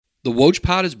The Woj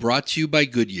Pod is brought to you by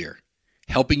Goodyear,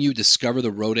 helping you discover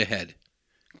the road ahead.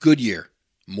 Goodyear,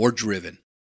 more driven.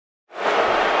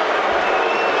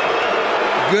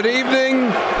 Good evening,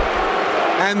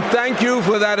 and thank you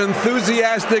for that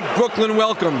enthusiastic Brooklyn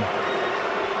welcome.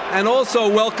 And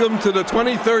also welcome to the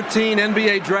 2013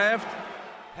 NBA Draft.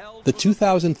 The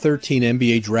 2013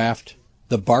 NBA Draft,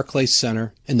 the Barclays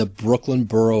Center in the Brooklyn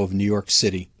borough of New York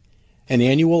City, an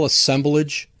annual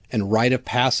assemblage and rite of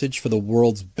passage for the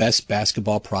world's best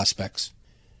basketball prospects.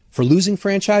 For losing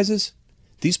franchises,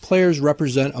 these players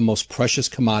represent a most precious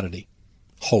commodity,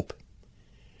 hope.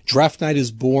 Draft night is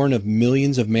born of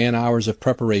millions of man-hours of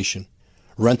preparation,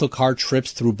 rental car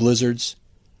trips through blizzards,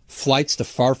 flights to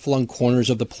far-flung corners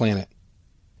of the planet.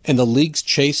 And the league's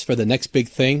chase for the next big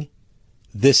thing,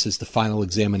 this is the final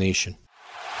examination.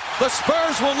 The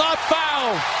Spurs will not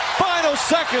foul. Final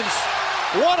seconds.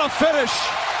 What a finish.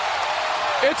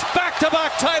 It's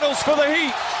back-to-back titles for the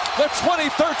Heat. The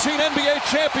 2013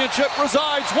 NBA championship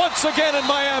resides once again in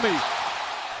Miami.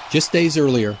 Just days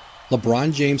earlier,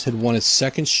 LeBron James had won his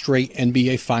second straight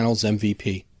NBA Finals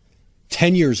MVP.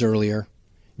 10 years earlier,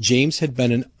 James had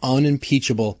been an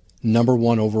unimpeachable number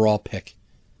one overall pick.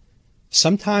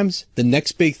 Sometimes the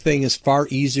next big thing is far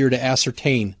easier to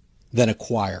ascertain than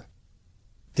acquire.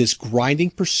 This grinding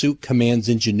pursuit commands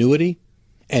ingenuity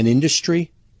and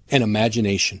industry and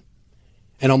imagination.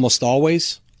 And almost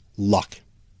always, luck.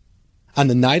 On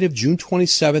the night of June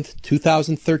 27th,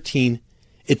 2013,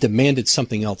 it demanded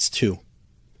something else too.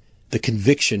 The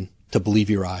conviction to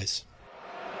believe your eyes.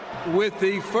 With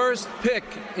the first pick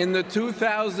in the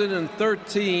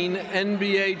 2013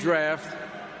 NBA Draft,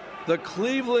 the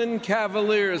Cleveland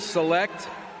Cavaliers select...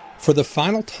 For the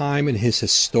final time in his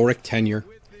historic tenure,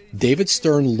 David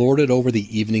Stern lorded over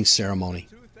the evening ceremony.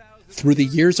 Through the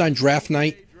years on draft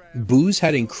night, booze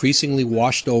had increasingly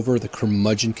washed over the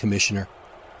curmudgeon commissioner,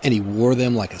 and he wore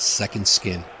them like a second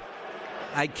skin.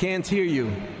 I can't hear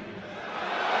you.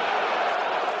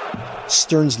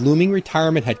 Stern's looming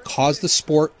retirement had caused the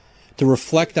sport to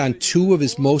reflect on two of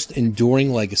his most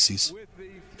enduring legacies: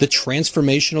 the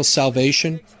transformational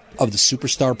salvation of the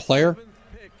superstar player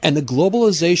and the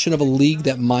globalization of a league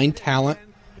that mined talent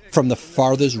from the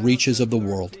farthest reaches of the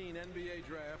world.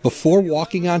 Before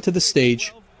walking onto the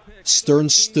stage, Stern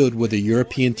stood with a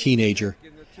European teenager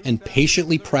and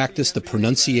patiently practiced the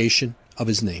pronunciation of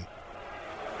his name.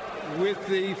 With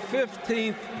the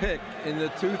 15th pick in the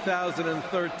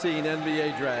 2013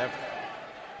 NBA Draft.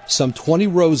 Some 20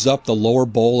 rows up the lower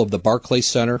bowl of the Barclays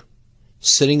Center,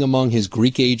 sitting among his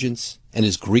Greek agents and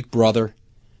his Greek brother,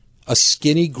 a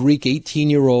skinny Greek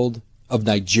 18-year-old of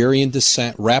Nigerian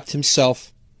descent wrapped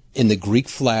himself in the Greek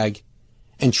flag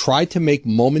and tried to make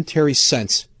momentary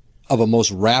sense of a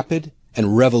most rapid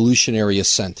and revolutionary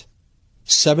ascent.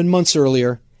 7 months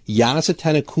earlier, Giannis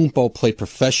Antetokounmpo played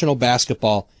professional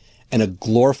basketball in a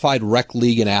glorified rec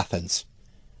league in Athens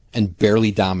and barely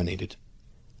dominated.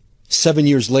 7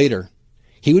 years later,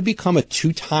 he would become a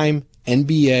two-time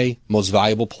NBA most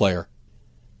valuable player.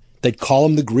 They'd call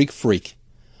him the Greek Freak,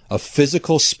 a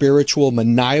physical, spiritual,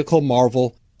 maniacal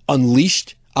marvel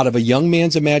unleashed out of a young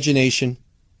man's imagination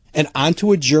and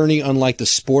onto a journey unlike the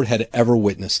sport had ever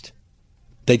witnessed.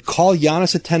 They'd call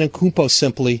Giannis Antetokounmpo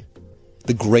simply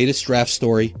the greatest draft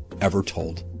story ever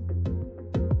told.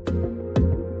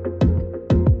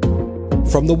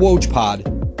 From the Woj Pod,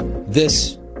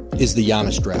 this is the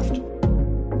Giannis Draft.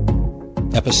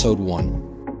 Episode 1.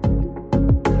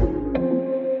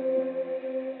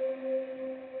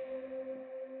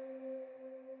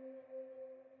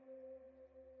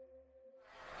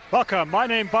 Welcome. My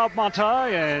name is Bob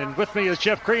Montai, and with me is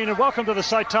Jeff Green, and welcome to the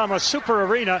Saitama Super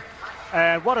Arena.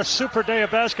 And what a super day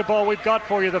of basketball we've got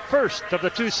for you. The first of the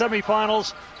two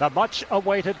semifinals, the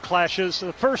much-awaited clashes.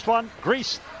 The first one,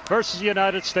 Greece versus the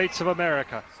United States of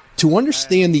America. To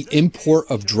understand the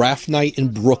import of draft night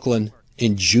in Brooklyn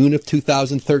in June of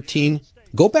 2013,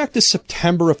 go back to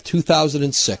September of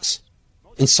 2006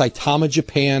 in Saitama,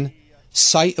 Japan,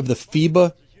 site of the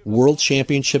FIBA World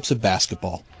Championships of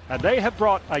Basketball. And they have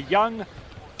brought a young,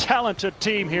 talented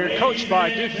team here, coached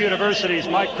by Duke University's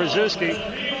Mike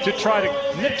Krzyzewski, to try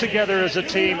to knit together as a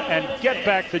team and get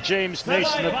back the James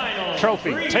Naismith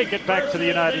Trophy, take it back to the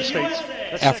United States.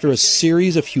 After a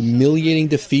series of humiliating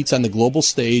defeats on the global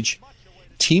stage,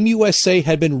 Team USA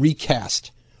had been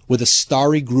recast with a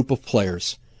starry group of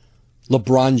players: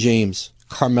 LeBron James,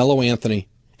 Carmelo Anthony,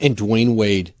 and Dwayne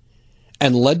Wade,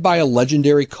 and led by a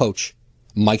legendary coach,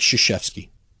 Mike Krzyzewski.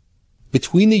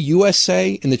 Between the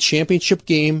USA and the championship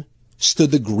game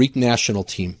stood the Greek national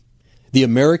team. The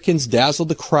Americans dazzled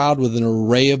the crowd with an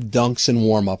array of dunks and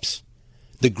warm-ups.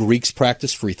 The Greeks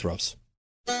practiced free throws.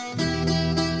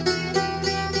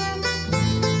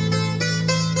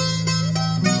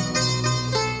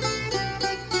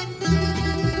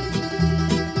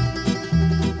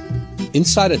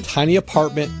 Inside a tiny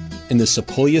apartment in the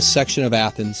Sepolia section of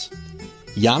Athens,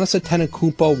 Giannis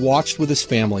Antetokounmpo watched with his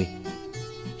family.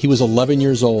 He was 11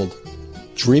 years old,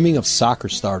 dreaming of soccer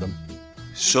stardom.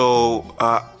 So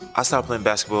I started playing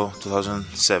basketball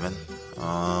 2007.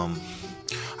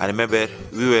 I remember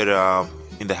we were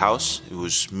in the house. It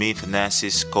was me,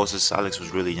 Thanasis, Kostas, Alex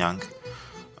was really young,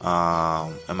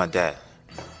 and my dad.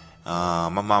 My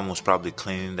mom was probably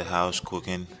cleaning the house,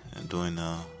 cooking, and doing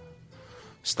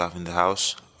stuff in the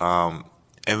house.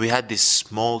 And we had this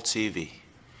small TV,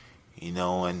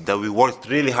 and that we worked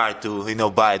really hard to,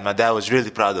 buy it. My dad was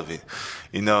really proud of it,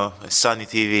 a Sony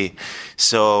TV.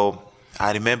 So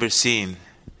I remember seeing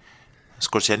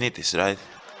Skorcianitis, right?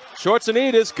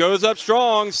 Skorcianitis goes up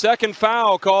strong. Second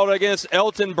foul called against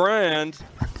Elton Brand.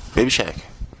 Baby Shaq.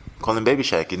 Call him Baby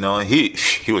Shaq,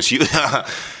 he was huge.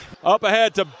 Up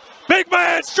ahead to big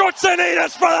man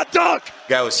Skorcianitis for the dunk.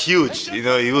 Guy was huge,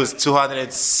 he was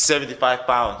 275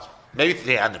 pounds, maybe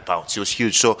 300 pounds. He was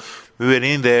huge. So we were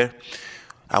in there.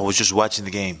 I was just watching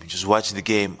the game.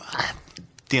 I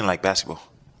didn't like basketball.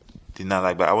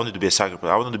 I wanted to be a soccer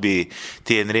player. I wanted to be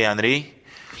Henry.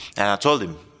 And I told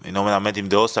him, when I met him in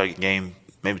the All-Star game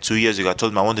maybe 2 years ago, I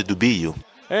told him I wanted to be you.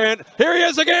 And here he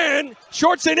is again,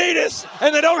 Skorcianitis,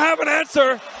 and they don't have an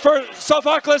answer for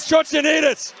Sophocles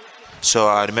Skorcianitis. So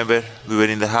I remember we were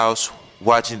in the house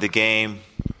watching the game.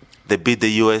 They beat the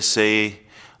USA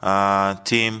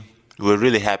team. We were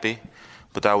really happy,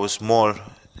 but I was more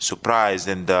surprised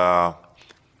and that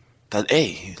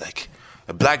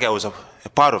a black guy was a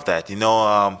part of that.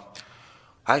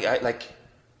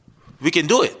 We can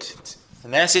do it.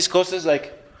 Nancy's Kostas,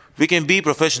 we can be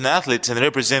professional athletes and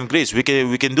represent Greece. We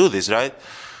can do this, right?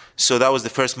 So that was the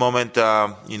first moment,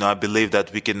 I believe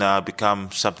that we can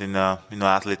become something,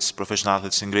 athletes, professional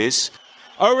athletes in Greece.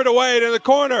 Over to Wade in the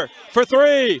corner for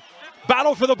three.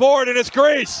 Battle for the board, and it's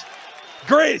Greece.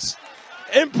 Greece,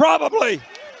 improbably,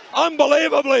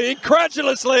 unbelievably,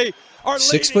 incredulously, are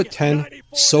 6'10",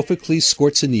 Sophocles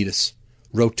Skorcianitis,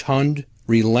 rotund,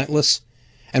 relentless,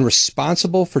 and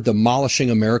responsible for demolishing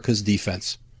America's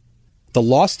defense. The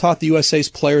loss taught the USA's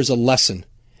players a lesson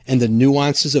in the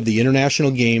nuances of the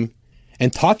international game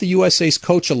and taught the USA's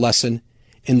coach a lesson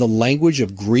in the language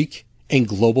of Greek and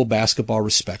global basketball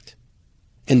respect.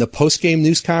 In the post-game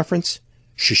news conference,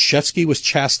 Krzyzewski was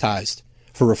chastised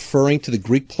for referring to the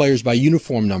Greek players by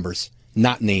uniform numbers,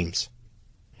 not names.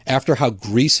 After how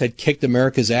Greece had kicked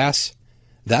America's ass,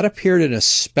 that appeared an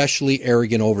especially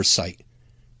arrogant oversight.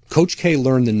 Coach K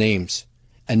learned the names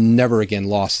and never again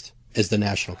lost as the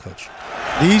national coach.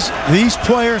 These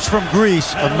players from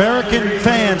Greece, American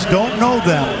fans don't know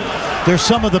them. They're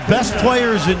some of the best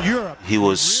players in Europe. He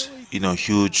was,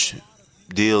 huge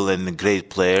deal and a great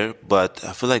player, but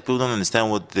I feel like people don't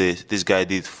understand what this guy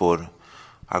did for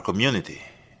our community.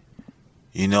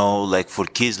 For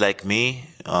kids like me,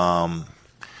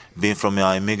 being from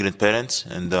immigrant parents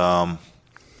and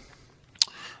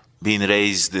being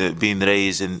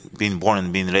born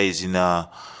and being raised in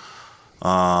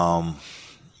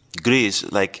Greece,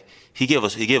 he gave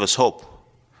us hope.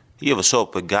 He gave us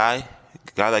hope. A guy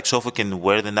like Sofa can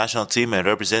wear the national team and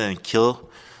represent and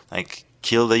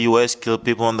kill the U.S., kill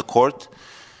people on the court.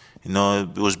 It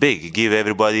was big. It gave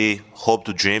everybody hope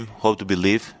to dream, hope to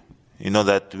believe.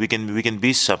 That we can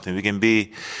be something. We can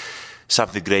be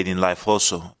something great in life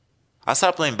also. I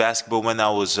started playing basketball when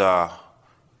I was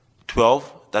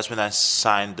 12. That's when I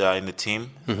signed in the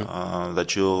team,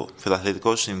 that you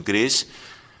Philadelphos in Greece.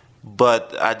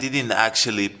 But I didn't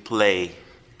actually play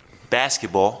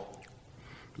basketball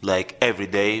every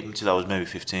day until I was maybe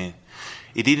 15.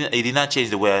 It did not change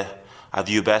the way I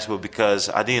view basketball because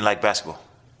I didn't like basketball.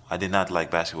 I did not like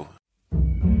basketball.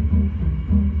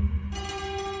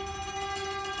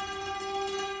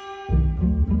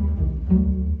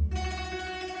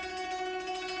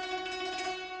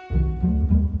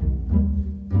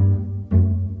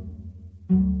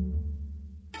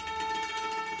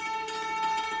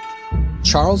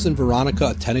 Charles and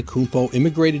Veronica Antetokounmpo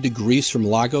immigrated to Greece from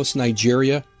Lagos,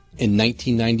 Nigeria in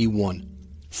 1991,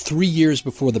 3 years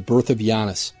before the birth of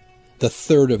Giannis, the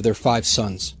third of their 5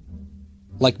 sons.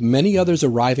 Like many others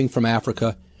arriving from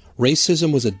Africa,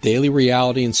 racism was a daily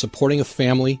reality and supporting a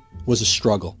family was a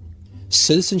struggle.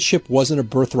 Citizenship wasn't a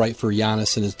birthright for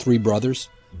Giannis and his 3 brothers,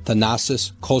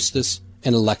 Thanasis, Kostas,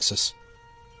 and Alexis.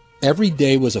 Every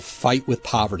day was a fight with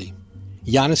poverty.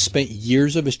 Giannis spent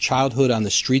years of his childhood on the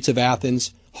streets of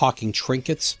Athens, hawking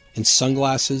trinkets and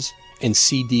sunglasses and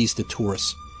CDs to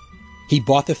tourists. He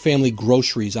bought the family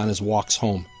groceries on his walks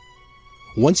home.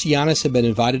 Once Giannis had been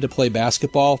invited to play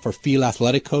basketball for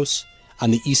Philadelphos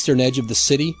on the eastern edge of the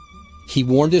city, he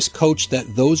warned his coach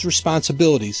that those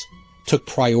responsibilities took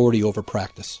priority over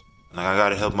practice. Like, I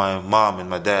gotta help my mom and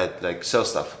my dad like sell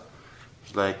stuff.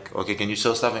 It's like, okay, can you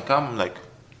sell stuff and come? I'm like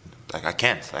I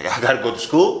can't. Like, I gotta go to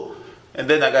school, and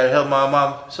then I gotta help my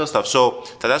mom sell stuff. So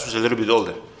Tadas was a little bit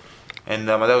older, and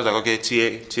my dad was like, okay,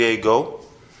 TA, go.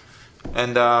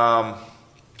 And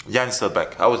Giannis still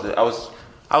back. I was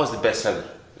the best seller.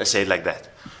 Let's say it like that,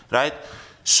 right?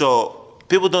 So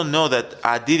people don't know that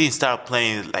I didn't start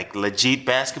playing like legit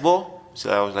basketball.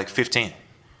 So I was like 15,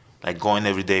 like going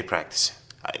every day practicing.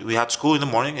 We had school in the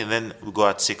morning, and then we go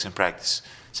at 6 and practice.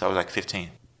 So I was like 15.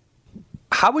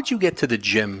 How would you get to the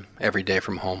gym every day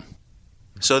from home?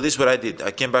 So this is what I did.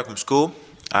 I came back from school.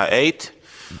 I ate.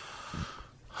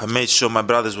 I made sure my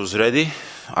brothers was ready,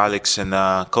 Alex and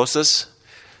Kostas.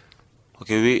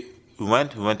 Okay, we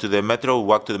went to the metro. We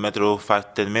walked to the metro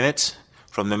 5-10 minutes.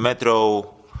 From the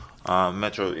metro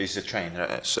is the train,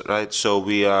 right? So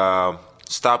we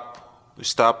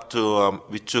stopped.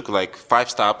 We took like 5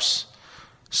 stops.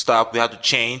 We had to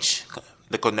change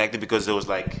the connector because there was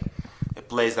like a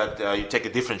place that you take a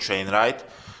different train, right?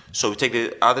 So we take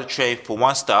the other train for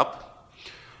 1 stop,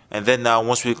 and then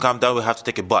once we come down, we have to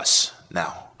take a bus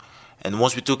now. And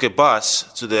once we took a bus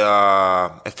to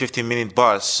a 15-minute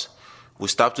bus, we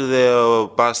stopped to the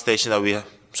bus station that we were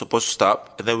supposed to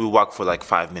stop, and then we walked for like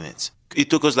 5 minutes. It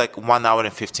took us like 1 hour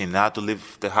and 15. I had to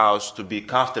leave the house to be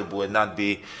comfortable and not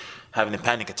be having a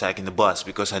panic attack in the bus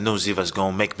because I knew Ziva's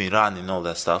going to make me run and all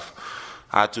that stuff.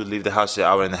 I had to leave the house an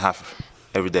hour and a half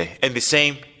every day. And the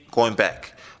same going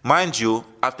back. Mind you,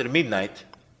 after midnight,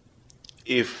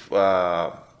 if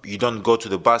you don't go to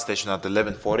the bus station at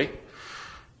 11:40,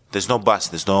 there's no bus,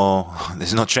 there's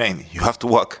no train. You have to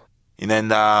walk. And then,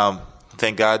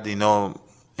 thank God, in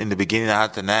the beginning I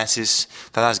had Thanasis.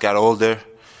 Thanas got older.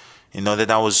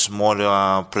 Then I was more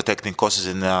protecting Kostas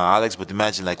and Alex. But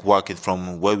imagine like walking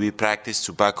from where we practiced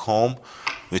to back home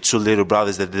with 2 little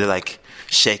brothers that they're like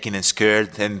shaking and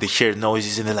scared, and they hear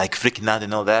noises and they're like freaking out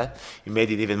and all that. It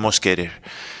made it even more scarier.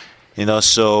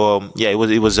 So yeah, it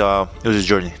was a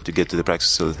journey to get to the practice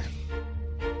facility.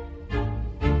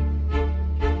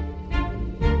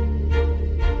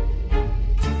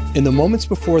 In the moments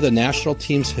before the national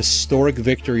team's historic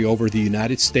victory over the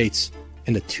United States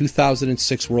in the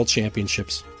 2006 World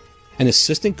Championships, an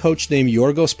assistant coach named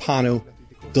Yorgos Panou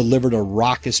delivered a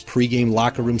raucous pregame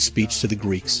locker room speech to the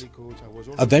Greeks.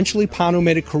 Eventually, Panou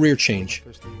made a career change,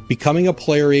 becoming a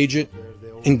player agent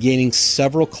and gaining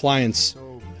several clients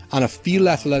on a Phil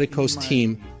Athleticos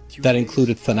team that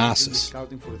included Thanasis,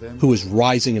 who was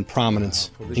rising in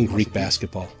prominence in Greek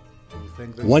basketball.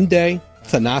 One day,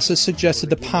 Thanasis suggested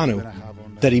to Panou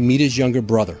that he meet his younger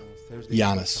brother,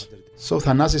 Giannis. So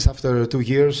Thanasis, after 2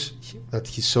 years, that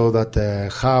he saw that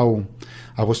how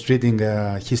I was treating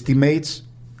his teammates,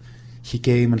 he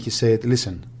came and he said,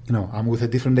 listen, I'm with a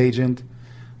different agent,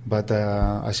 but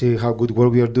I see how good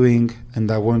work we are doing, and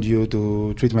I want you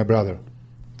to treat my brother,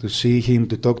 to see him,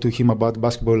 to talk to him about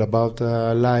basketball, about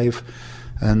life,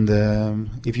 and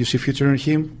if you see future in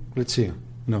him, let's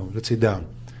sit down.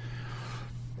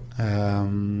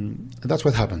 That's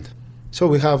what happened. So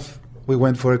we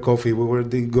went for a coffee. We were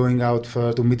going out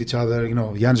to meet each other.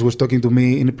 Giannis was talking to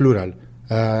me in plural,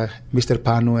 Mr.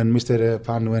 Panou and Mr.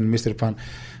 Panou and Mr. Panou.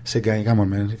 I said, guy, come on,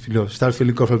 man. If you start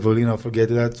feeling comfortable, forget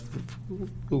that.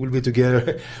 We will be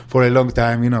together for a long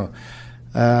time,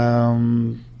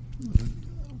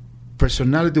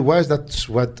 Personality-wise, that's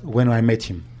when I met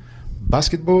him.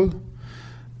 Basketball,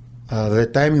 the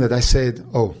timing that I said,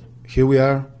 oh, here we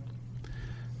are.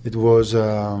 It was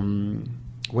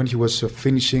when he was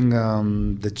finishing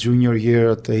the junior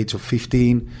year at the age of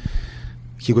 15.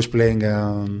 He was playing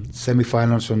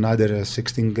semi-finals on under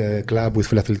 16 club with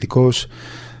Phil Athleticos,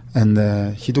 and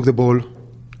he took the ball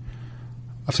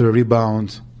after a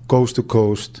rebound, coast to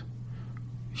coast,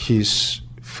 his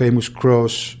famous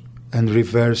cross and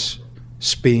reverse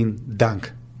spin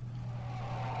dunk.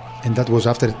 And that was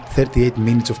after 38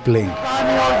 minutes of playing.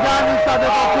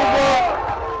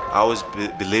 I always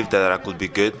believed that I could be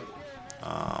good.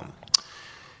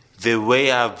 The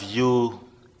way I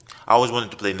always wanted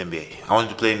to play in the NBA. I wanted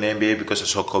to play in the NBA because I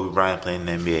saw Kobe Bryant playing in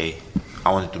the NBA.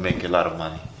 I wanted to make a lot of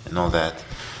money and all that.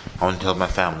 I wanted to help my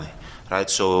family, right?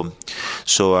 So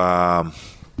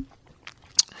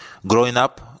growing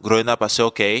up, I said,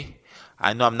 okay,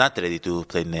 I know I'm not ready to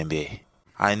play in the NBA.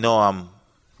 I know I'm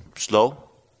slow.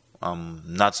 I'm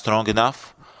not strong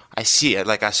enough. I see it.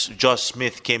 Like as Josh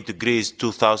Smith came to Greece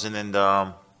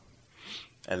 2011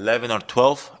 or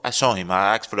 12, I saw him.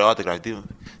 I asked for the autograph. The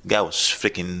guy was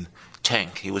freaking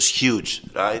tank. He was huge,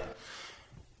 right?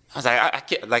 I was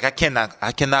like, I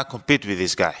cannot compete with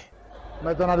this guy.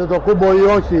 Με τον Αντετοκούμπο ή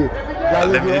όχι.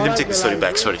 Let me take the story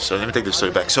back. Sorry. So let me take the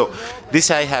story back. So this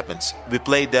how it happens. We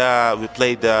played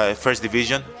first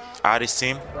division, Aris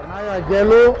team.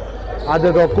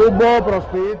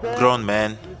 Grown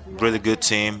man, really good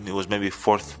team. It was maybe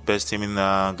fourth best team in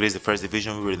Greece, the first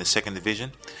division. We were in the second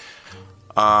division.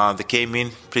 They came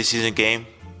in preseason game.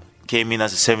 Came in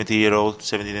as a 17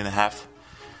 and a half.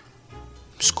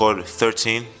 Scored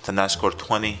 13. Then I scored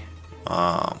 20.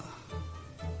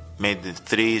 Made the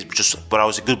threes, but I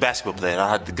was a good basketball player. I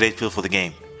had a great feel for the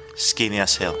game. Skinny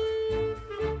as hell.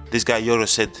 This guy Yoros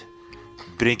said,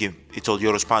 bring him. He told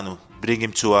Yoros Panu, bring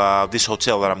him to this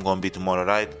hotel that I'm going to be tomorrow,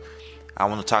 right? I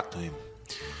want to talk to him.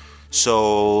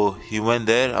 So he went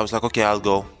there. I was like, okay, I'll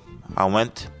go. I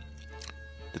went.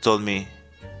 They told me,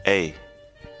 hey,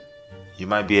 you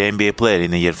might be an NBA player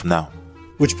in a year from now.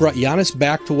 Which brought Giannis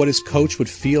back to what his coach with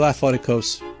Phil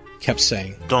Athleticos kept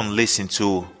saying. Don't listen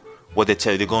to what they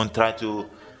tell you. They're going to try to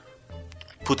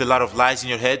put a lot of lies in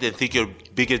your head and think you're a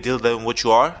bigger deal than what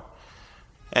you are.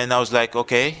 And I was like,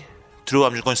 okay, true,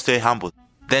 I'm just going to stay humble.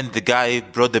 Then the guy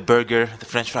brought the burger, the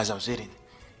French fries. I was eating.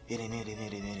 You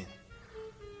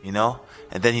know?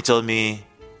 And then he told me,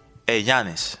 hey,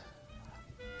 Giannis,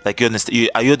 like, you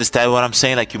understand what I'm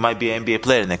saying? Like, you might be an NBA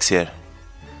player next year.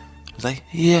 I was like,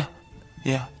 yeah.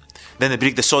 Then they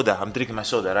bring the soda. I'm drinking my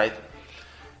soda, right?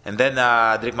 And then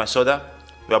I drink my soda.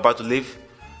 We're about to leave.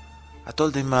 I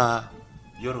told him,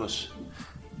 Yorgos,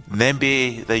 the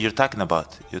NBA that you're talking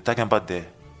about the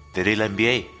real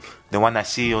NBA, the one I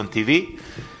see on TV?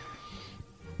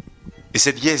 He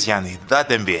said, yes, Yanni, that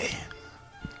NBA.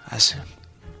 I said,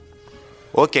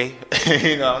 okay.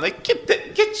 You know, I'm like,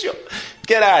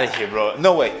 get out of here, bro.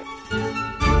 No way.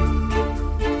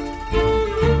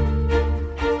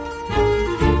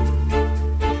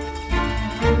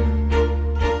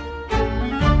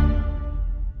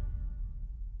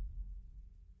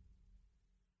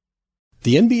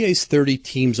 The NBA's 30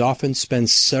 teams often spend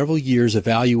several years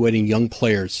evaluating young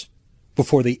players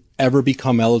before they ever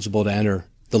become eligible to enter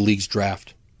the league's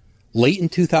draft. Late in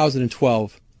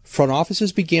 2012, front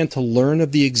offices began to learn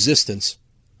of the existence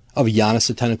of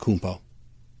Giannis Antetokounmpo.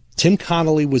 Tim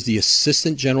Connolly was the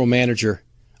assistant general manager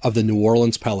of the New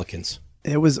Orleans Pelicans.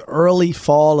 It was early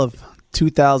fall of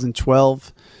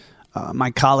 2012. My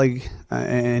colleague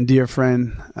and dear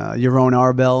friend, Yaron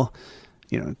Arbel,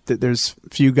 you know, there's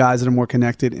few guys that are more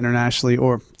connected internationally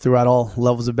or throughout all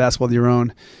levels of basketball than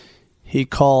Yaron. He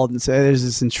called and said, there's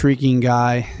this intriguing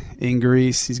guy in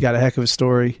Greece. He's got a heck of a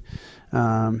story.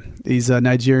 He's a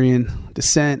Nigerian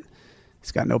descent.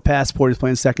 He's got no passport. He's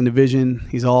playing second division.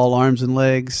 He's all arms and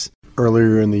legs.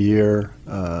 Earlier in the year,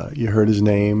 you heard his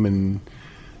name, and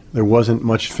there wasn't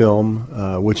much film.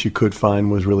 What you could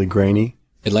find was really grainy.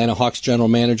 Atlanta Hawks general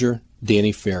manager,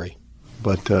 Danny Ferry.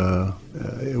 But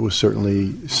it was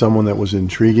certainly someone that was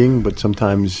intriguing, but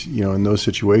sometimes, you know, in those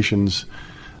situations,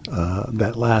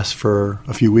 that lasts for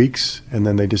a few weeks, and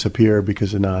then they disappear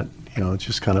because they're not, you know, it's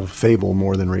just kind of a fable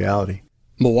more than reality.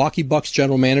 Milwaukee Bucks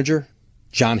general manager,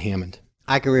 John Hammond.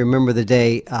 I can remember the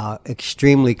day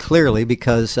extremely clearly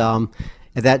because at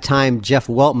that time, Jeff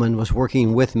Weltman was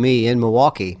working with me in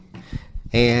Milwaukee.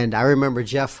 And I remember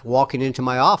Jeff walking into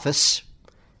my office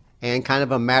and kind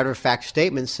of a matter-of-fact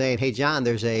statement saying, hey, John,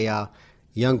 there's a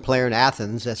young player in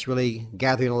Athens that's really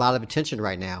gathering a lot of attention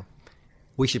right now.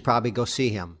 We should probably go see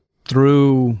him.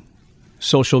 Through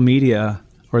social media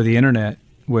or the internet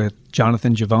with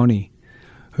Jonathan Givony,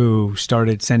 who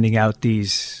started sending out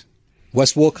these...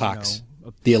 Wes Wilcox,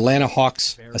 the Atlanta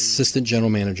Hawks assistant general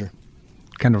manager.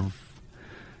 Kind of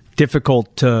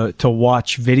difficult to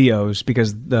watch videos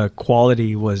because the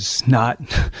quality was not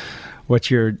what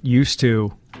you're used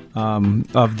to.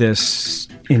 Of this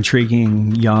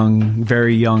intriguing, young,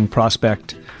 very young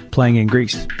prospect playing in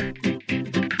Greece.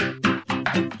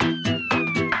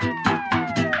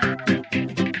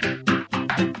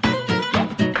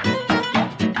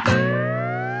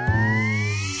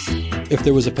 If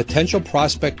there was a potential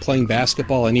prospect playing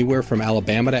basketball anywhere from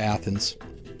Alabama to Athens,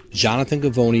 Jonathan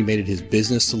Givony made it his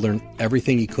business to learn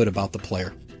everything he could about the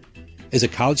player. As a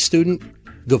college student,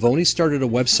 Givony started a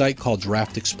website called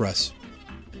Draft Express.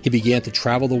 He began to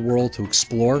travel the world to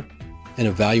explore and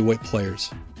evaluate players,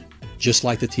 just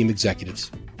like the team executives.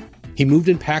 He moved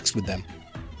in packs with them,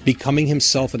 becoming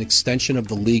himself an extension of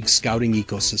the league's scouting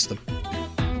ecosystem.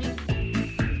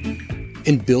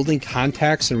 In building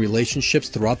contacts and relationships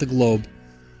throughout the globe,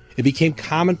 it became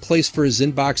commonplace for his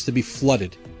inbox to be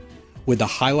flooded with the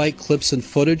highlight clips and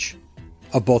footage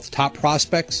of both top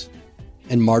prospects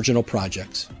and marginal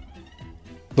projects.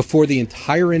 Before the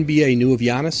entire NBA knew of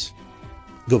Giannis,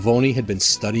 Givony had been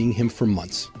studying him for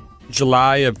months.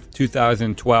 July of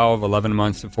 2012, 11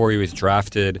 months before he was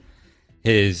drafted,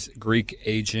 his Greek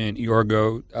agent,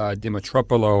 Yorgo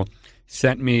Dimitropoulos,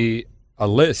 sent me a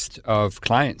list of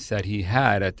clients that he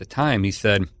had at the time. He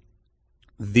said,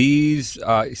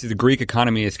 the Greek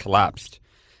economy has collapsed.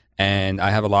 And I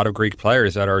have a lot of Greek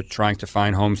players that are trying to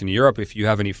find homes in Europe. If you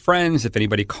have any friends, if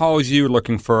anybody calls you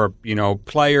looking for,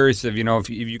 players, if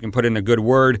you can put in a good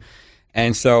word.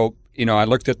 And so, I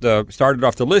looked at started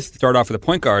off with the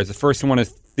point guards. The first one is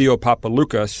Theo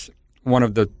Papaloukas, one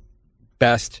of the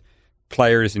best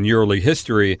players in EuroLeague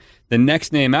history. The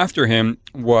next name after him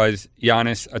was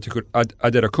Giannis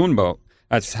Antetokounmpo.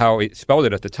 That's how he spelled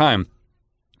it at the time.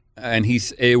 And he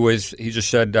just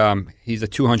said he's a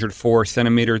 204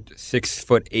 centimeter,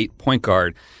 6'8" point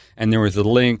guard. And there was a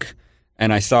link,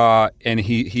 and I saw, and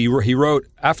he wrote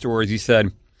afterwards. He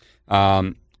said,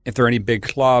 if there are any big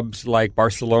clubs like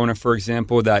Barcelona, for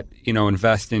example, that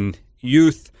invest in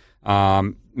youth,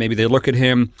 maybe they look at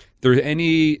him. If there are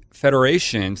any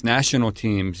federations, national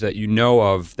teams that you know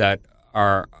of that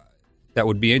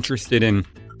would be interested in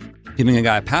giving a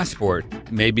guy a passport,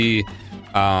 maybe.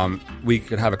 We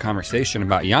could have a conversation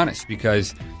about Giannis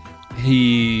because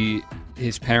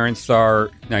his parents are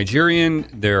Nigerian.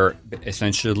 They're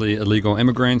essentially illegal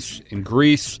immigrants in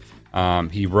Greece.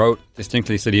 He wrote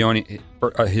distinctly, said he only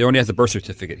has a birth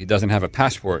certificate. He doesn't have a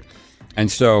passport.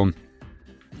 And so,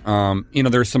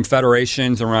 there's some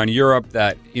federations around Europe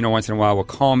that, once in a while will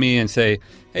call me and say,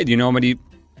 hey, do you know any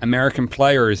American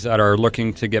players that are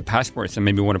looking to get passports and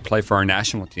maybe want to play for our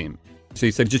national team? So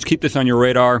he said, just keep this on your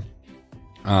radar.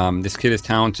 This kid is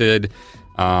talented.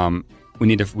 We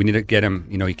need to get him.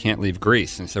 He can't leave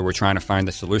Greece, and so we're trying to find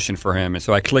the solution for him. And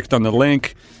so I clicked on the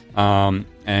link,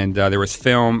 and there was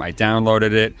film. I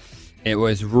downloaded it. It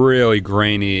was really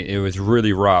grainy. It was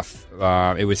really rough.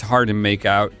 It was hard to make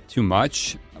out too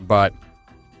much, but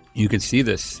you could see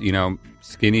this.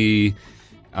 Skinny.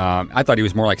 I thought he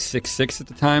was more like 6'6" at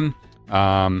the time.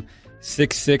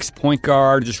 6'6" point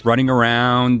guard, just running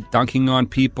around, dunking on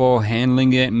people,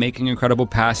 handling it, making incredible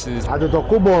passes.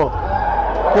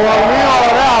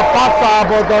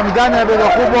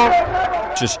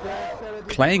 Just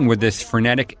playing with this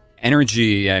frenetic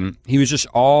energy, and he was just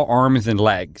all arms and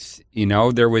legs.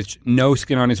 There was no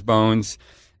skin on his bones,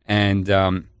 and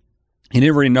he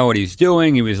didn't really know what he was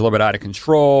doing. He was a little bit out of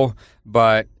control,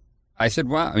 but I said,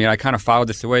 wow. I kind of filed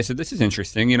this away. I said, this is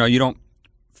interesting. You don't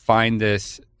find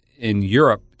this in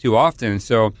Europe too often.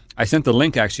 So I sent the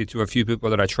link actually to a few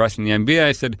people that I trust in the NBA.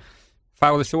 I said,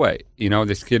 file this away.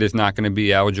 This kid is not going to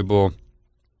be eligible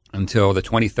until the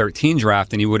 2013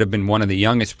 draft, and he would have been one of the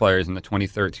youngest players in the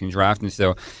 2013 draft. And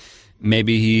so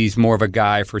maybe he's more of a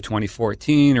guy for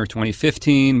 2014 or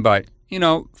 2015, but,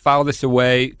 file this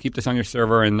away, keep this on your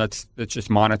server, and let's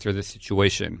just monitor the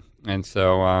situation. And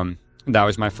so that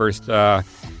was my first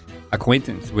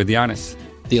acquaintance with Giannis.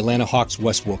 The Atlanta Hawks,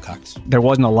 Wes Wilcox. There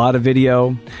wasn't a lot of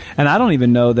video, and I don't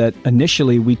even know that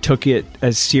initially we took it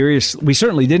as serious. We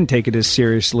certainly didn't take it as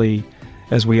seriously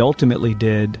as we ultimately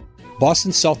did.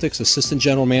 Boston Celtics assistant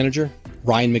general manager,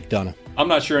 Ryan McDonough. I'm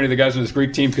not sure any of the guys on this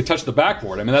Greek team could touch the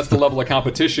backboard. That's the level of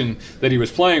competition that he was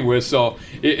playing with, so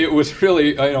it was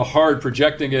really hard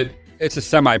projecting it. It's a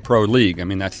semi-pro league.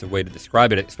 That's the way to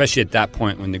describe it, especially at that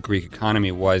point when the Greek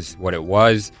economy was what it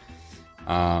was.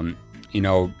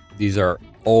 These are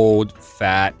old,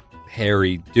 fat,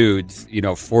 hairy dudes,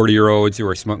 40-year-olds who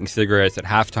were smoking cigarettes at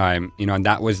halftime, and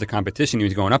that was the competition he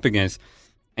was going up against.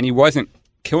 And he wasn't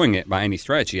killing it by any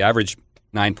stretch. He averaged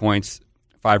 9 points,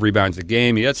 5 rebounds a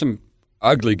game. He had some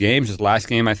ugly games. His last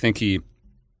game, I think the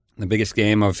biggest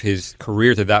game of his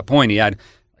career to that point, he had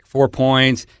 4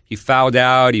 points. He fouled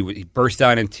out. He burst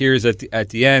out in tears at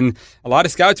the end. A lot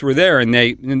of scouts were there, and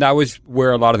that was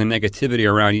where a lot of the negativity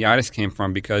around Giannis came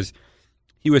from because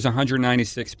he was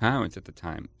 196 pounds at the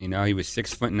time. He was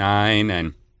 6'9",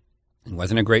 and he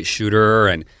wasn't a great shooter.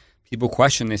 And people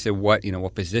questioned. They said, "What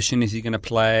position is he going to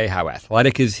play? How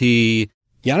athletic is he?"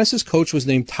 Giannis's coach was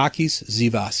named Takis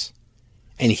Zivas,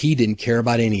 and he didn't care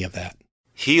about any of that.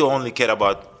 He only cared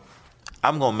about,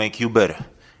 I'm going to make you better,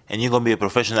 and you're going to be a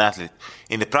professional athlete.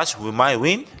 In the process, we might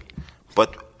win,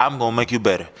 but I'm going to make you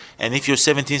better. And if you're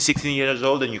 17, 16 years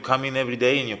old, and you come in every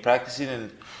day and you're practicing,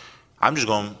 and I'm just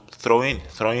going to throw in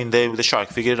there with the shark,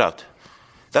 figure it out.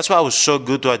 That's why I was so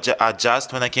good to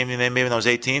adjust when I came in the NBA when I was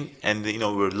 18, and we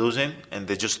were losing, and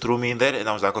they just threw me in there, and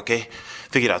I was like, okay,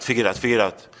 figure it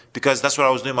out. Because that's what I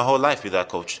was doing my whole life with that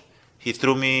coach. He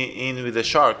threw me in with the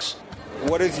Sharks.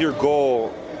 What is your goal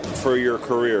for your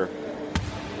career?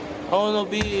 I want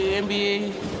to be an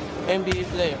NBA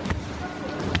player.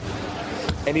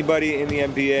 Anybody in the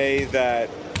NBA that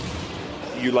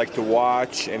you like to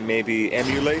watch and maybe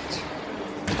emulate?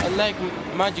 I like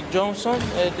Magic Johnson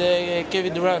and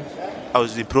Kevin Durant. I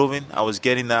was improving. I was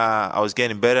getting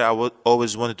better. I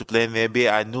always wanted to play in the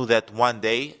NBA. I knew that one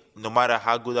day, no matter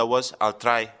how good I was, I'll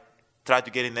try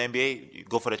to get in the NBA,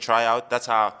 go for the tryout. That's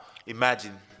how I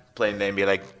imagine playing in the NBA,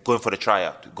 like going for the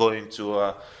tryout, going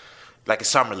to like a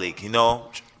summer league, you know.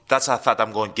 That's how I thought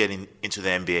I'm going to get into the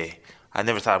NBA. I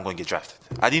never thought I'm going to get drafted.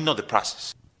 I didn't know the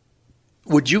process.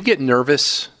 Would you get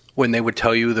nervous when they would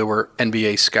tell you there were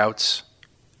NBA scouts,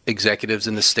 executives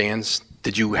in the stands?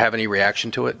 Did you have any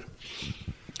reaction to it?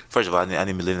 First of all, I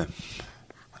didn't believe them.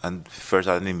 And first,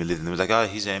 I didn't believe them. It was like, oh,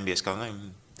 he's an NBA scout.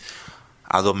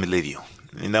 I don't believe you,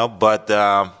 you know. But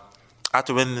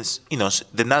after when, you know,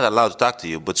 they're not allowed to talk to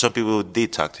you, but some people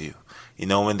did talk to you. You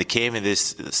know, when they came and they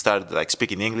started like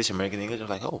speaking English, American English, I was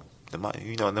like, oh,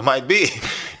 there might be,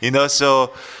 you know.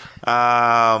 So,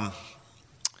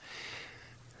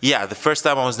 yeah, the first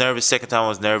time I was nervous, second time I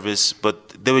was nervous,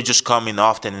 but they were just coming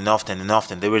often and often and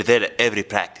often. They were there at every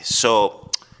practice. So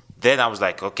then I was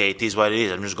like, okay, it is what it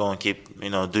is. I'm just going to keep, you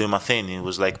know, doing my thing. It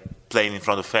was like playing in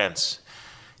front of fans,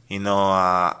 you know,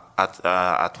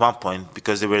 at one point,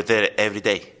 because they were there every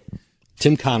day.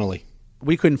 Tim Connolly.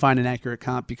 We couldn't find an accurate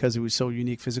comp because it was so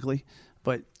unique physically,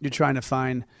 but you're trying to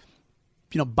find,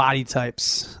 you know, body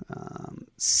types,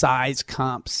 size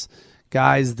comps,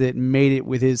 guys that made it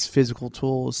with his physical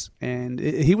tools. And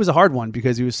he was a hard one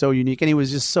because he was so unique and he was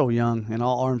just so young and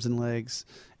all arms and legs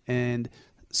and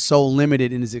so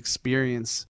limited in his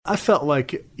experience. I felt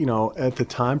like, you know, at the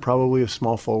time, probably a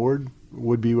small forward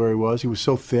would be where he was. He was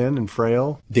so thin and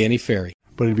frail. Danny Ferry.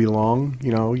 But he'd be long.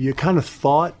 You know, you kind of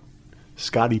thought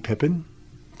Scottie Pippen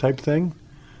type thing.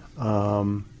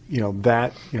 You know,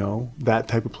 that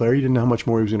type of player. You didn't know how much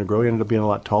more he was going to grow. He ended up being a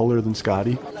lot taller than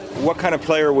Scottie. What kind of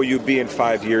player will you be in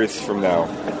 5 years from now?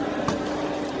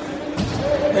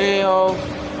 Hey,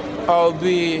 I'll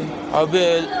be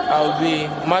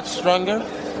much stronger.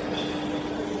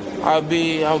 I'll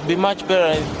be much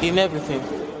better in everything.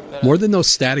 More than those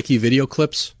staticky video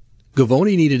clips,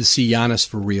 Gavoni needed to see Giannis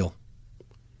for real.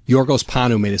 Yorgos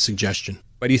Panu made a suggestion.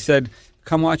 But he said,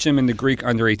 come watch him in the Greek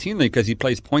under-18 league because he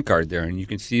plays point guard there, and you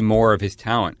can see more of his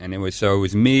talent. And it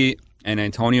was me and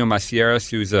Antonio Macieras,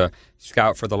 who's a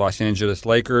scout for the Los Angeles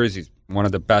Lakers. He's one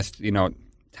of the best, you know,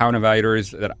 talent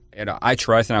evaluators that I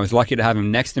trust, and I was lucky to have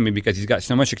him next to me because he's got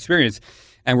so much experience.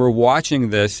 And we're watching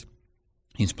this.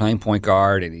 He's playing point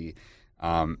guard, and he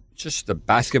just the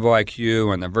basketball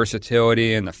IQ and the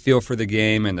versatility and the feel for the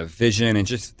game and the vision and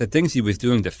just the things he was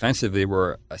doing defensively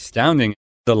were astounding.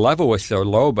 The level was so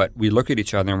low, but we look at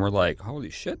each other and we're like, holy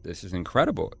shit, this is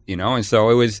incredible, you know? And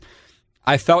so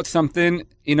I felt something,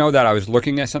 you know, that I was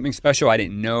looking at something special. I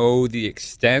didn't know the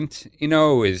extent, you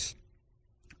know, I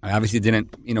obviously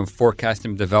didn't, you know, forecast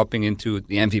him developing into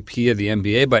the MVP of the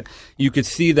NBA, but you could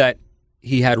see that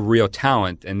he had real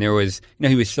talent, and there was, you know,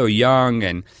 he was so young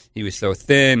and he was so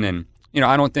thin, and, you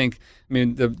know,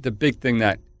 the big thing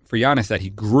that for Giannis that he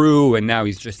grew, and now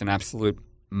he's just an absolute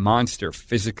monster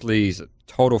physically. He's a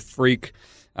total freak.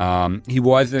 He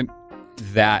wasn't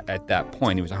that at that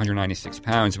point. He was 196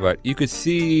 pounds, but you could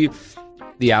see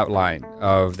the outline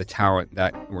of the talent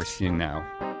that we're seeing now.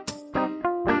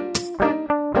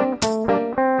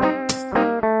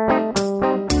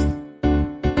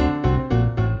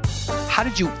 How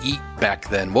did you eat back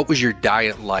then? What was your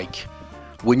diet like?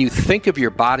 When you think of your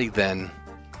body then,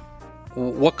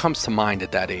 what comes to mind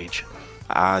at that age?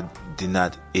 I did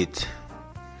not eat.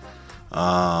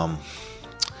 And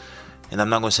I'm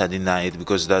not going to say I did not eat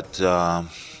because that, I'm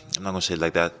not going to say it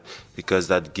like that, because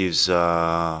that gives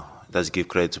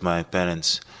credit to my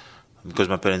parents. Because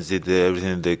my parents did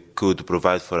everything they could to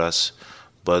provide for us.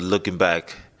 But looking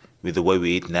back, with the way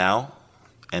we eat now,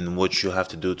 and what you have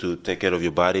to do to take care of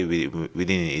your body, we didn't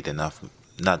eat enough.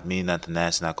 Not me, not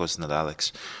Nas, not Costa, not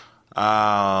Alex.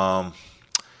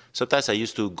 Sometimes I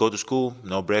used to go to school,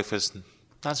 no breakfast,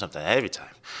 not sometimes, every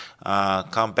time.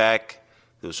 Come back,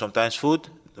 there was sometimes food,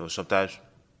 there was sometimes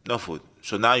no food.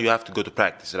 So now you have to go to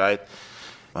practice, right?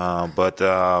 But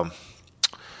I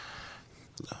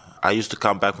used to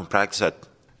come back from practice at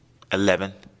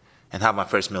 11 and have my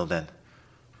first meal then.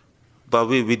 But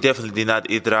we definitely did not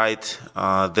eat right.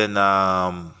 Then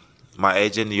my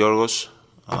agent, Yorgos,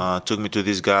 took me to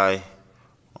this guy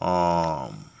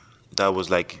that was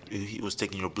like, he was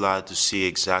taking your blood to see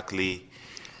exactly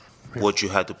what you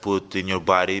had to put in your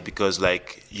body, because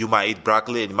like you might eat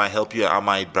broccoli and it might help you, I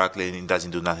might eat broccoli and it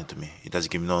doesn't do nothing to me. It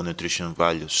doesn't give me no nutritional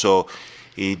value. So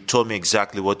he told me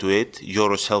exactly what to eat.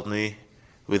 Yorgos helped me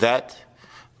with that.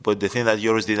 But the thing that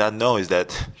Yorgos did not know is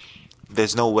that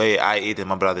there's no way I eat and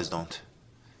my brothers don't.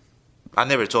 I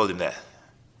never told him that.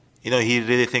 he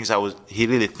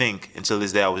really think until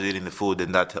this day I was eating the food,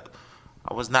 and that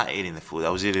I was not eating the food. I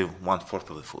was eating 1/4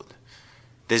 of the food.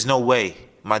 There's no way.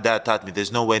 My dad taught me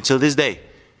there's no way until this day.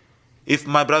 If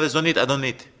my brothers don't eat, I don't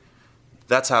eat.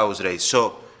 That's how I was raised.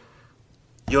 So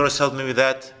Joros helped me with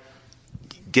that.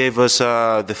 Gave us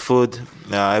the food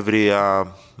every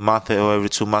month or every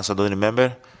 2 months. I don't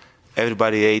remember.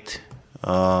 Everybody ate.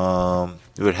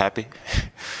 We were happy.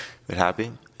 We're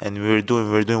happy, and we were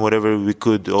doing whatever we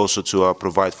could also to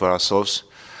provide for ourselves.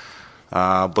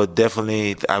 But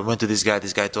definitely, I went to this guy.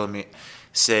 This guy told me,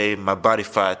 say my body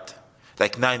fat,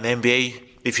 like now in the NBA,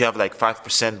 if you have like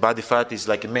 5% body fat, it's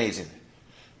like amazing.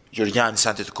 You're Giannis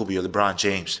Antetokounmpo, you're LeBron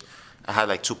James. I had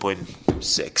like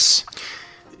 2.6.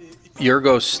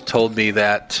 Yorgos told me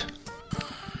that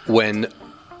when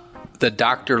the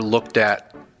doctor looked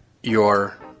at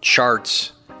your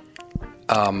charts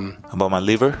about my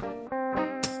liver,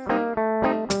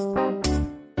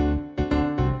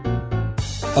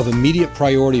 of immediate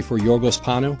priority for Yorgos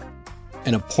Panou,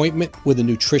 an appointment with a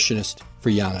nutritionist for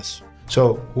Giannis.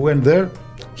 So we went there,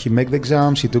 he made the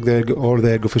exams, he took all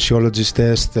the ergophysiologist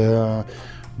test,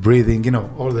 breathing,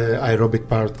 all the aerobic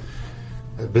part,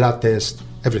 blood test,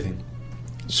 everything.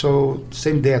 So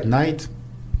same day at night,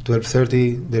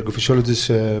 12:30, the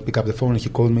ergophysiologist picked up the phone and he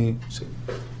called me, said,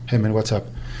 "Hey man, what's up?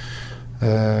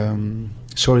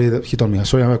 He told me,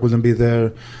 sorry I couldn't be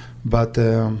there, but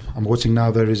I'm watching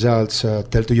now the results.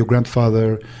 Tell to your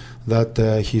grandfather that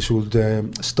he should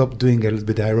stop doing a little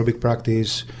bit of aerobic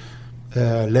practice,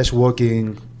 less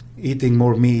walking, eating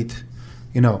more meat."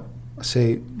 I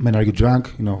say, "Man, are you drunk?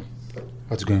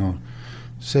 What's going on?"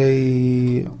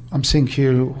 Say, "I'm saying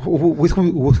here, with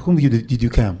whom did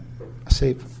you come?" I say,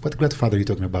 "What grandfather are you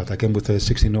talking about? I came with a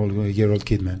 16-year-old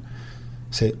kid, man."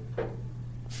 Say,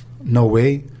 "No way.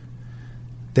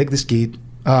 Take this kid.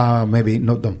 Maybe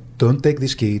no, don't take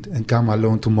this kid and come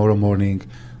alone tomorrow morning,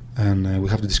 and we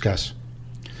have to discuss."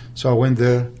 So I went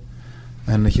there,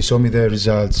 and he showed me the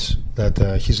results that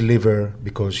his liver,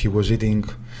 because he was eating,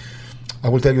 I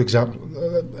will tell you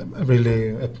really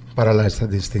paralyzed at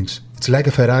these things. It's like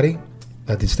a Ferrari,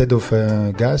 that instead of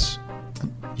gas,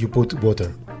 you put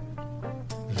water.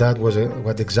 That was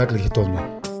what exactly he told me.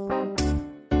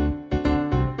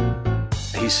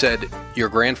 He said your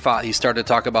grandfather, he started to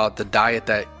talk about the diet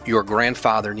that your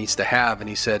grandfather needs to have, and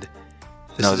he said,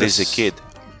 this is a kid.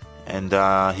 And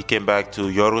he came back to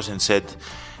Yorgos and said,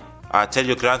 "Tell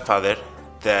your grandfather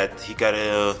that he got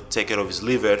to take care of his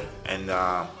liver, and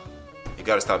he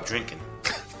got to stop drinking."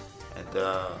 And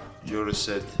Yorgos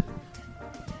said,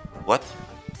 "What?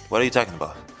 What are you talking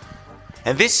about?"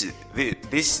 And this the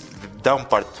down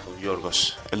part of Yorgos,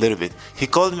 a little bit. He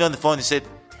called me on the phone, he said,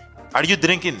 "Are you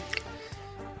drinking?"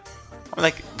 I'm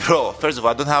like, "Bro, first of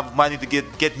all, I don't have money to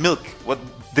get milk. What,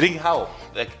 drink how?"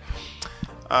 Like,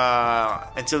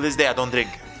 until this day, I don't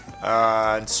drink.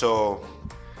 And so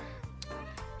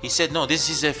he said, "No, this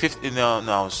is a 15, no,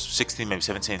 I was 16, maybe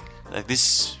 17. Like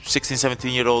this 16,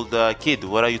 17-year-old kid,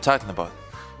 what are you talking about?"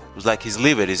 It was like his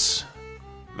liver is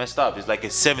messed up. He's like a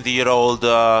 70-year-old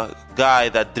guy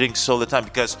that drinks all the time,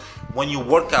 because when you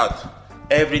work out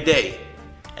every day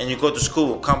and you go to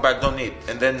school, come back, don't eat,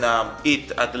 and then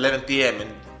eat at 11 p.m.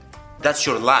 and that's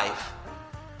your life,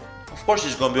 of course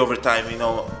it's going to be over time,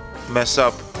 mess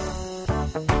up.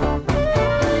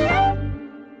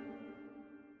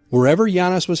 Wherever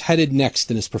Giannis was headed next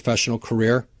in his professional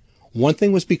career, one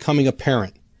thing was becoming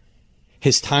apparent.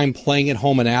 His time playing at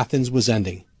home in Athens was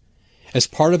ending. As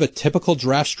part of a typical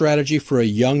draft strategy for a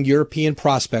young European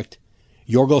prospect,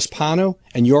 Yorgos Panou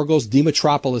and Yorgos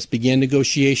Dimitropoulos began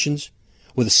negotiations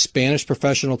with a Spanish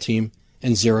professional team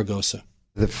in Zaragoza.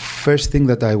 The first thing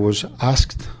that I was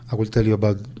asked, I will tell you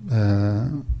about,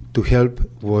 to help,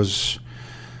 was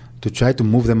to try to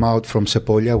move them out from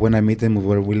Sepolia. When I meet them, we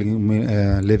were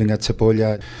living at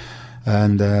Sepolia,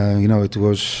 and it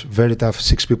was very tough.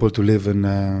 6 people to live in.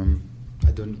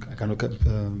 I cannot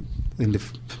in the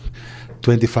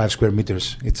 25 square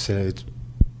meters. It's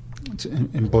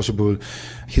impossible.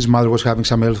 His mother was having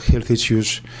some health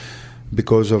issues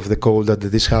because of the cold that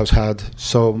this house had.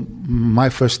 So my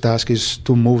first task is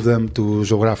to move them to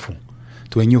Zographou,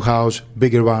 to a new house,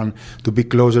 bigger one, to be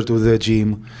closer to the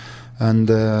gym. And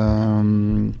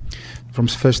from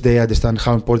the first day, I understand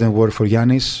how important were for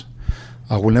Giannis.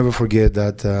 I will never forget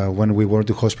that when we went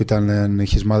to hospital and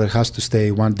his mother has to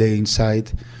stay 1 day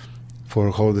inside for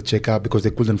all the checkup because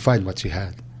they couldn't find what she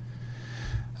had.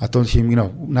 I told him,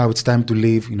 now it's time to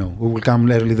leave. We will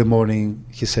come early in the morning.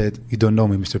 He said, "You don't know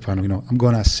me, Mr. Panou. I'm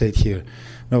gonna stay here."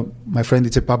 "No, my friend,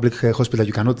 it's a public hospital.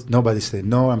 You cannot. Nobody stay."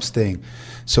 "No, I'm staying."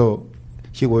 So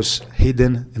he was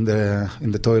hidden in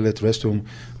the toilet restroom.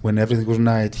 When everything was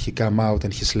night, he came out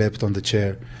and he slept on the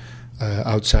chair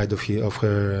outside of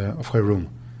her room.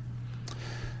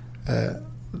 I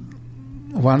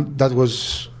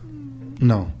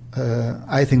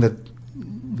think that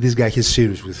this guy is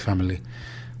serious with family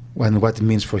and what it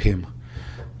means for him.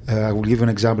 I will give you an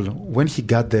example. When he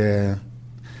got the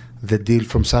deal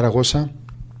from Saragossa,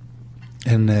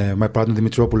 and my partner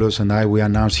Dimitropoulos and we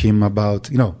announced him about,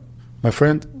 my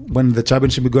friend, when the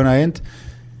championship is going to end,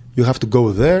 you have to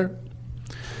go there,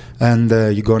 and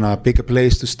you're going to pick a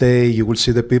place to stay. You will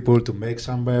see the people to make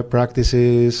some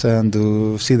practices and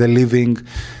to see the living.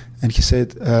 And he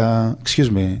said,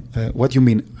 excuse me, what do you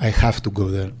mean I have to go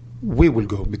there? We will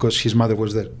go, because his mother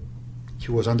was there.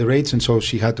 He was underage, and so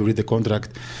she had to read the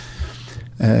contract.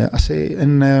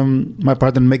 My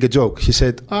partner make a joke. He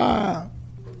said,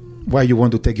 why you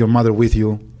want to take your mother with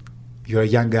you? You're a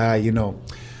young guy, you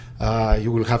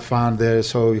will have fun there,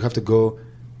 so you have to go.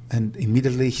 And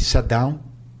immediately he sat down,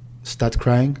 started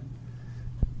crying,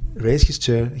 raised his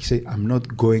chair. He said, I'm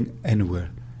not going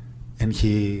anywhere. And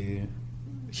he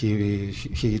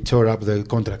tore up the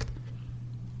contract.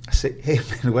 I said, hey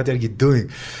man, what are you doing?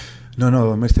 No,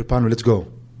 Mr. Pano, let's go.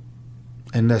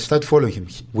 And I started following him.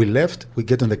 We left, we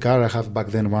get in the car. I have back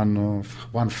then one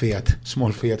Fiat,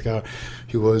 small Fiat car.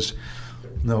 He was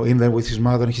in there with his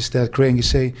mother, and he started crying. He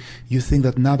said, you think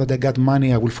that now that I got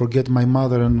money, I will forget my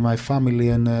mother and my family,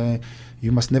 and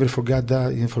you must never forget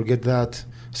that.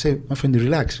 I say, my friend,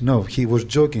 relax. No, he was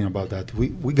joking about that.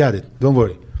 We got it, don't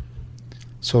worry.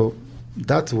 So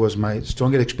that was my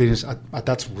stronger experience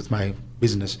attached with my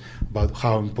business about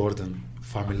how important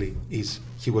family is.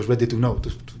 He was ready to know,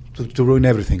 to ruin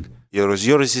everything.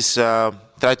 Joris is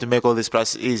trying to make all this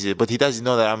process easy, but he doesn't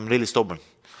know that I'm really stubborn.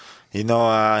 He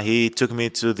took me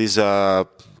to this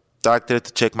doctor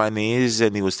to check my knees,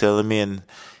 and he was telling me, and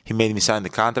he made me sign the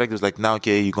contract. He was like, now,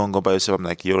 okay, you're going to go by yourself. I'm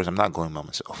like, Joris, I'm not going by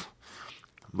myself.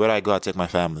 Where I go, I take my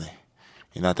family.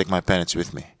 I take my parents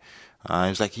with me. He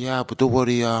was like, yeah, but don't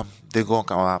worry, they're going to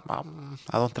come.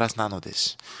 I don't trust none of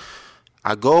this.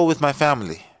 I go with my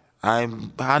family. I'm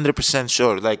 100%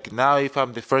 sure. Like now, if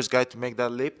I'm the first guy to make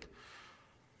that leap,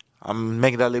 I'm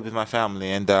making that leap with my family.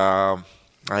 And I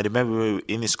remember we were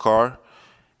in his car,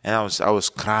 and I was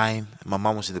crying. My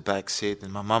mom was in the back seat,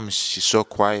 and my mom, she's so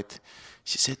quiet.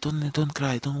 She said, "Don't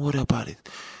cry. Don't worry about it.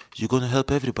 You're gonna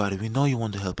help everybody. We know you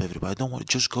want to help everybody. Don't worry.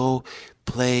 Just go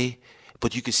play."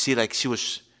 But you could see like she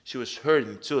was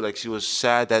hurting too. Like she was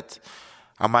sad that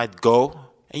I might go.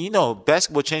 And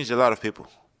basketball changed a lot of people.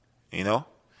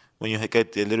 When you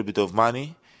get a little bit of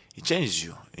money, it changes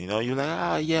you. You're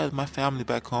like, yeah, my family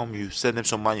back home. You send them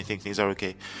some money, you think things are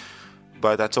okay.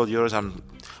 But I told yours, I'm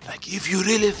like, if you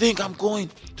really think I'm going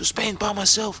to Spain by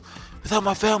myself without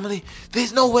my family,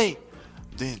 there's no way.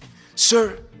 Then,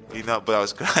 sir, but I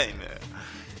was crying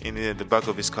in the back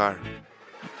of his car.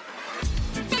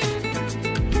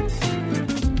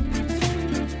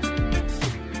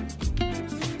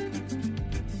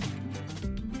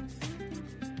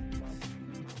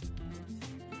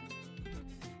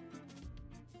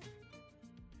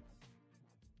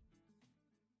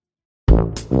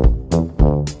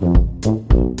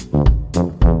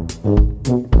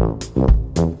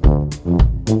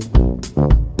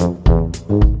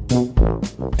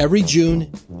 Every June,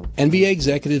 NBA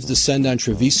executives descend on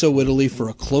Treviso, Italy for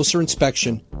a closer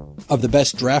inspection of the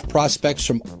best draft prospects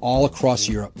from all across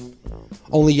Europe.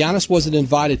 Only Giannis wasn't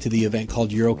invited to the event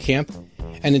called Eurocamp,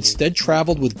 and instead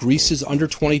traveled with Greece's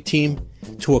under-20 team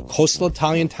to a coastal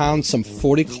Italian town some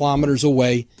 40 kilometers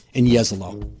away in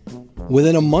Jesolo.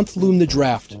 Within a month loomed the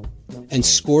draft, and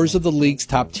scores of the league's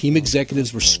top team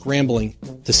executives were scrambling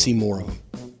to see more of him.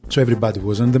 So everybody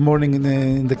was in the morning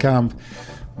in the camp,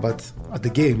 but at the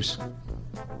games,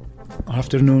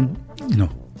 afternoon,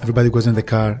 everybody was in the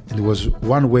car, and it was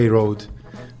one-way road,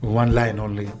 one line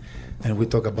only, and we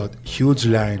talk about huge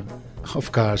line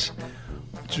of cars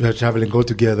traveling all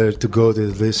together to go to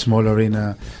this small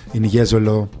arena in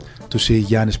Jesolo to see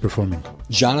Giannis performing.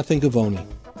 Jonathan Gavoni.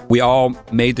 We all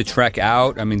made the trek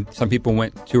out. I mean, some people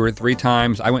went 2 or 3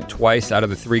 times. I went twice out of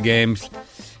the 3 games.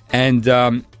 And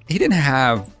he didn't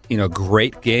have,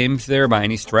 great games there by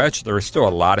any stretch. There was still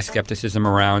a lot of skepticism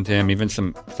around him. Even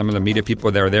some of the media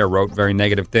people that were there wrote very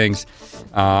negative things.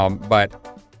 But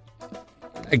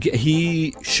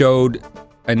he showed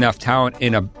enough talent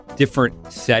in a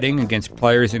different setting against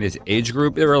players in his age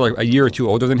group. They were like a year or 2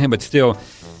 older than him, but still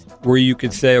where you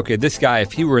could say, okay, this guy,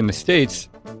 if he were in the States,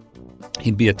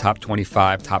 he'd be a top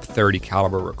 25, top 30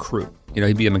 caliber recruit.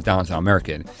 he'd be a McDonald's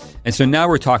All-American. And so now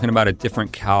we're talking about a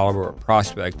different caliber of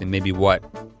prospect than maybe what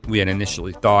we had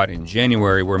initially thought in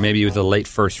January, where maybe he was a late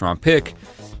first-round pick.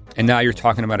 And now you're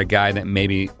talking about a guy that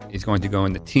maybe is going to go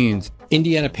in the teens.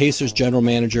 Indiana Pacers general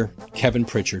manager Kevin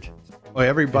Pritchard. Well,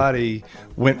 everybody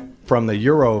went from the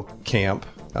Euro camp,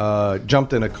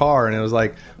 jumped in a car, and it was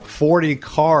like 40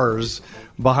 cars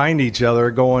behind each other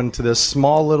going to this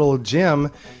small little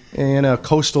gym in a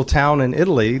coastal town in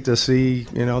Italy to see,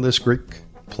 this Greek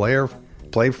player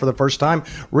play for the first time,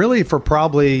 really for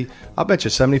probably, I bet you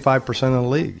 75% of the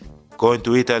league. Going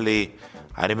to Italy,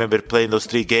 I remember playing those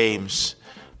 3 games,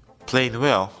 playing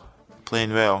well.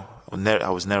 I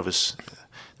was nervous,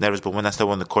 but when I step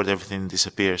on the court, everything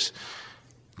disappears.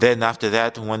 Then after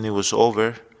that, when it was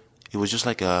over, it was just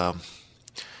like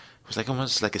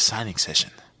almost like a signing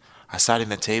session. I sat in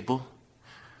the table,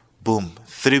 boom,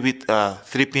 3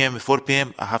 p.m., 4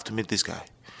 p.m., I have to meet this guy.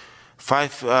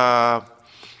 5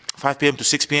 p.m. to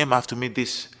 6 p.m., I have to meet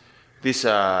this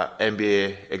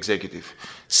NBA executive.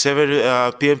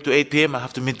 7 p.m. to 8 p.m., I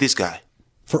have to meet this guy.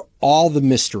 For all the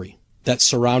mystery that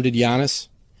surrounded Giannis,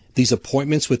 these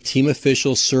appointments with team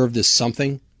officials served as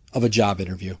something of a job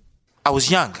interview. I was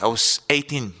young. I was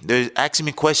 18. They were asking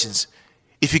me questions.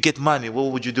 If you get money,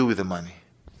 what would you do with the money?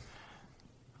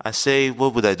 I say,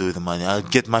 what would I do with the money? I'll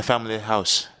get my family a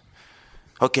house.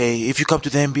 Okay, if you come to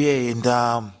the NBA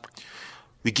and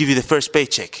we give you the first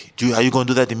paycheck, are you going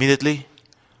to do that immediately?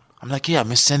 I'm like, yeah, I'm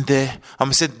gonna send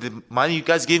the money you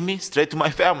guys give me straight to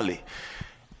my family,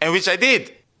 and which I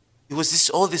did. It was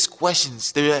all these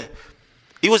questions.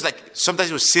 It was like, sometimes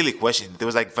it was silly questions. There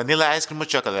was like vanilla ice cream or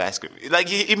chocolate ice cream.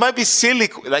 Like it might be silly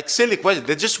questions.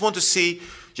 They just want to see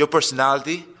your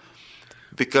personality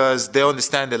because they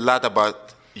understand a lot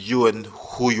about you and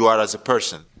who you are as a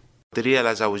person. They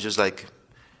realized I was just like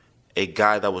a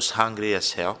guy that was hungry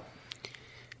as hell.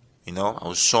 I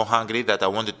was so hungry that I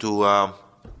wanted to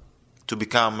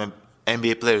become an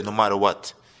NBA player no matter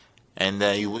what. And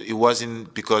it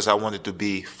wasn't because I wanted to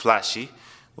be flashy.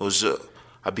 It was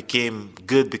I became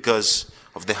good because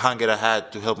of the hunger I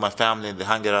had to help my family and the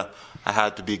hunger I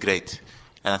had to be great.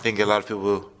 And I think a lot of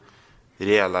people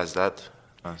realize that,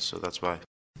 so that's why.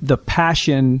 The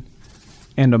passion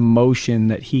and emotion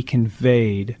that he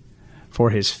conveyed for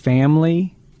his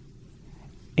family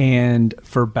and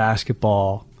for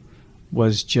basketball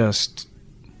was just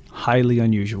highly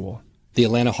unusual. The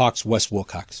Atlanta Hawks' Wes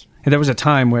Wilcox. And there was a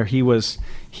time where he was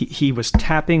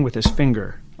tapping with his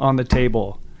finger on the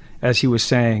table as he was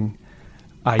saying,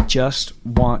 I just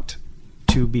want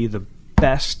to be the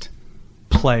best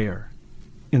player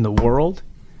in the world,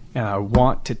 and I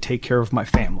want to take care of my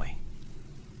family.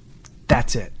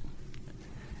 That's it.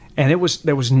 And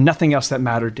there was nothing else that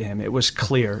mattered to him. It was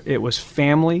clear. It was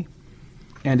family,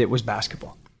 and it was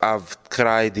basketball. I've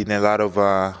cried in a lot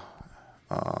of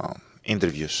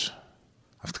interviews.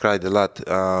 I've cried a lot.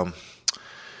 I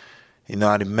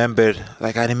remember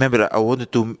I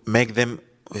wanted to make them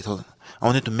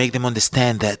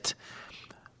understand that,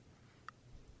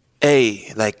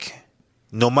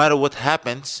 no matter what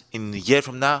happens in a year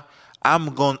from now,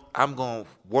 I'm going to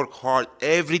work hard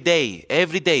every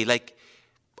day, like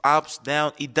ups,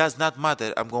 down, it does not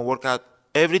matter. I'm going to work out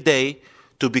every day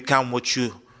to become what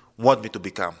you want me to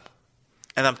become.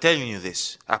 And I'm telling you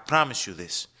this. I promise you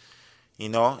this.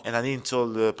 And I didn't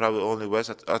tell probably only Wes.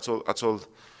 I told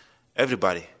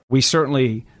everybody. We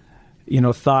certainly,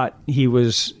 thought he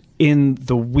was in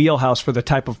the wheelhouse for the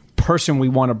type of person we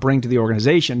want to bring to the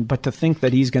organization. But to think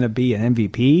that he's going to be an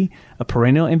MVP, a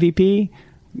perennial MVP,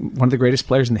 one of the greatest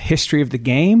players in the history of the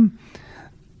game,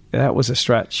 that was a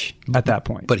stretch at that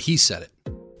point. But he said it.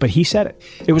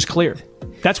 It was clear.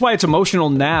 That's why it's emotional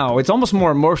now. It's almost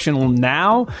more emotional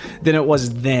now than it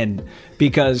was then,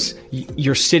 because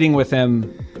you're sitting with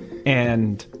him,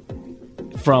 and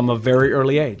from a very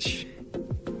early age,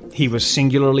 he was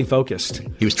singularly focused.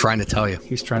 He was trying to tell you.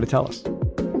 He was trying to tell us.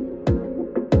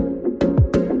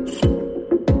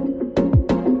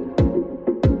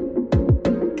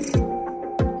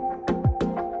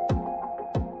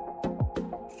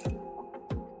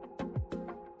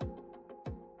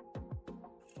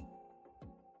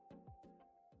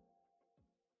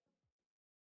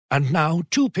 And now,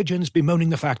 two pigeons bemoaning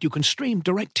the fact you can stream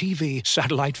DirecTV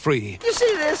satellite-free. You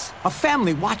see this? A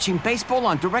family watching baseball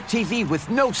on DirecTV with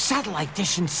no satellite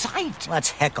dish in sight.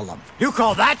 Let's heckle them. You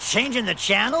call that changing the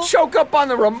channel? Choke up on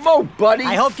the remote, buddy.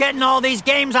 I hope getting all these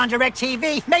games on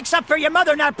DirecTV makes up for your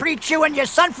mother not pre-chewing your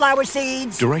sunflower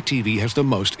seeds. DirecTV has the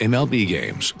most MLB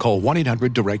games. Call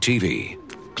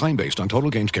 1-800-DirecTV. Claim based on total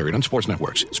games carried on sports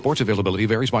networks. Sports availability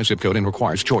varies by zip code and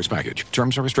requires choice package.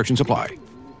 Terms and restrictions apply.